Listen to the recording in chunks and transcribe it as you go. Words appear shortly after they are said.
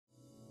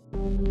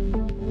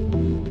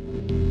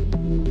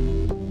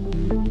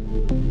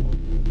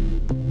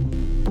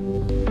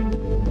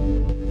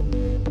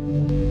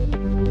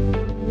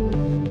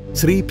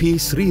Sri P.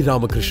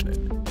 Sreeramakrishnan,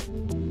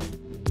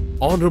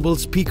 Honorable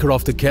Speaker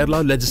of the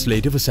Kerala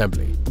Legislative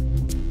Assembly,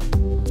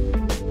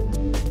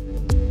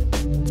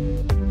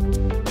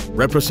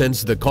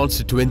 represents the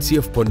constituency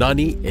of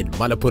Ponnani in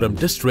Malappuram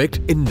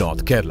district in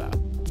North Kerala.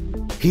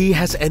 He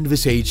has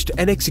envisaged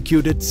and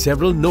executed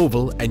several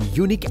novel and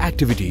unique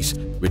activities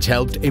which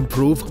helped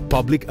improve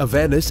public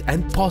awareness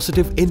and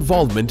positive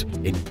involvement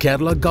in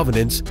Kerala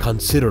governance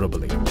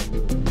considerably.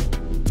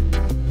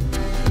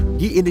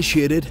 He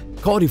initiated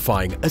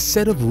codifying a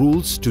set of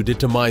rules to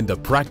determine the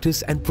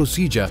practice and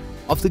procedure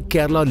of the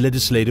Kerala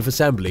Legislative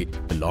Assembly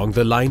along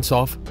the lines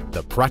of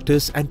the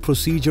practice and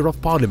procedure of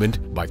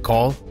Parliament by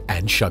call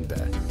and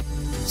Shagda.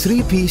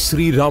 Sri P.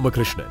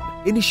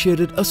 Sreeramakrishnan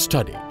initiated a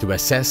study to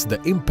assess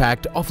the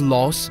impact of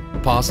laws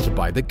passed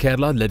by the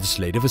Kerala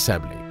Legislative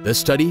Assembly. The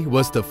study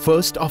was the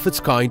first of its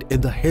kind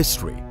in the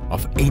history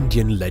of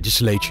Indian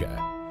legislature.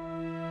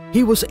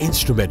 He was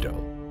instrumental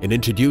in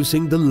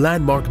introducing the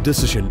landmark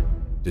decision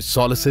to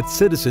solicit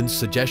citizens'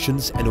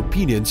 suggestions and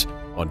opinions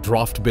on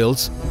draft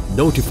bills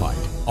notified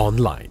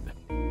online.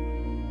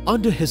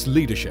 Under his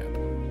leadership,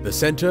 the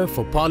Centre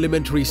for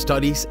Parliamentary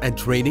Studies and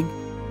Training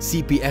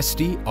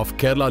CPST of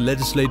Kerala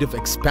Legislative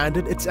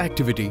expanded its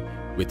activity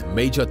with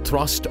major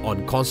thrust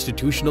on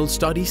constitutional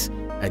studies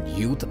and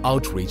youth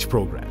outreach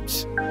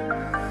programs.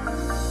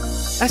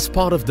 As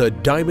part of the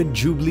Diamond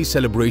Jubilee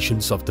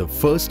celebrations of the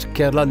first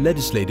Kerala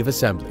Legislative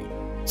Assembly,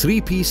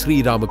 Sri P.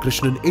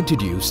 Sreeramakrishnan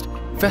introduced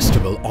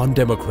Festival on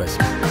Democracy,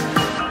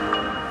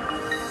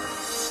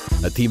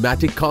 a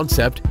thematic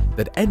concept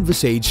that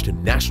envisaged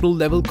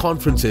national-level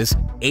conferences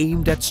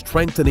aimed at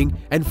strengthening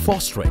and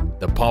fostering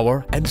the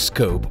power and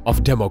scope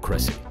of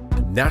democracy.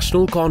 The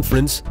National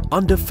Conference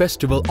under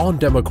Festival on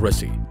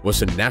Democracy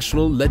was a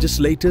national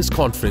legislators'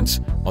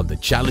 conference on the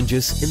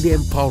challenges in the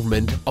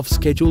empowerment of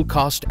scheduled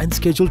caste and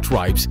scheduled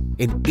tribes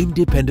in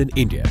independent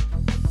India.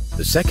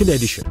 The second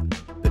edition,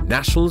 the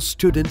National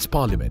Students'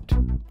 Parliament,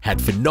 had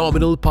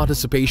phenomenal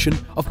participation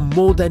of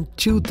more than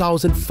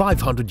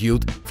 2,500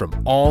 youth from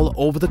all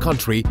over the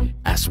country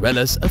as well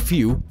as a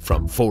few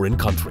from foreign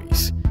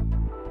countries.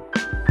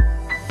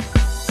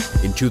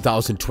 In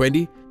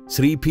 2020,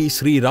 Sri P.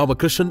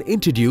 Sreeramakrishnan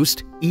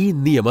introduced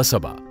E-Niyama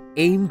Sabha,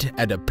 aimed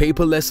at a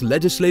paperless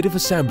legislative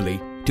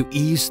assembly to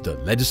ease the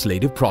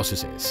legislative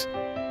processes.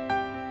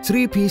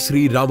 Sri P.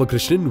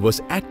 Sreeramakrishnan was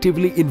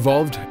actively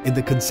involved in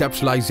the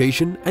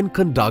conceptualization and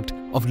conduct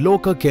of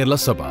Loka Kerala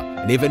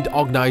Sabha, an event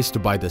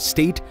organized by the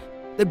state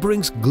that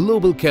brings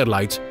global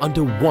Keralites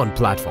under one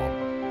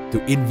platform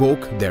to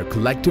invoke their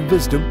collective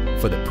wisdom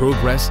for the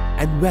progress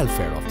and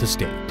welfare of the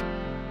state.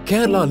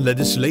 Kerala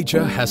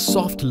Legislature has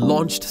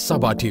soft-launched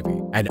Sabha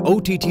TV, an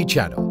OTT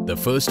channel, the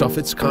first of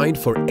its kind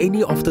for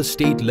any of the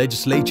state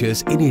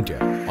legislatures in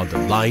India, on the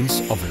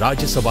lines of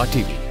Rajya Sabha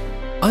TV.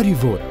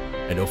 Arivoram,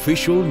 an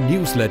official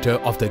newsletter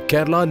of the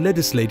Kerala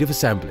Legislative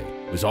Assembly,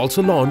 was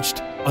also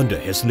launched under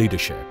his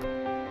leadership.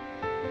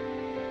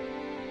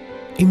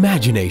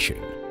 Imagination,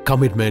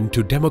 commitment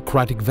to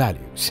democratic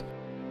values,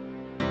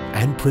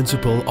 and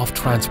principle of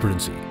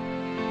transparency,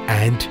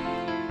 and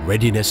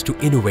readiness to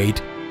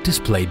innovate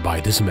displayed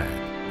by this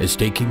man is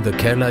taking the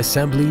Kerala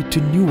Assembly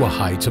to newer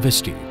heights of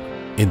esteem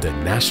in the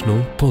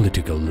national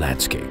political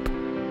landscape.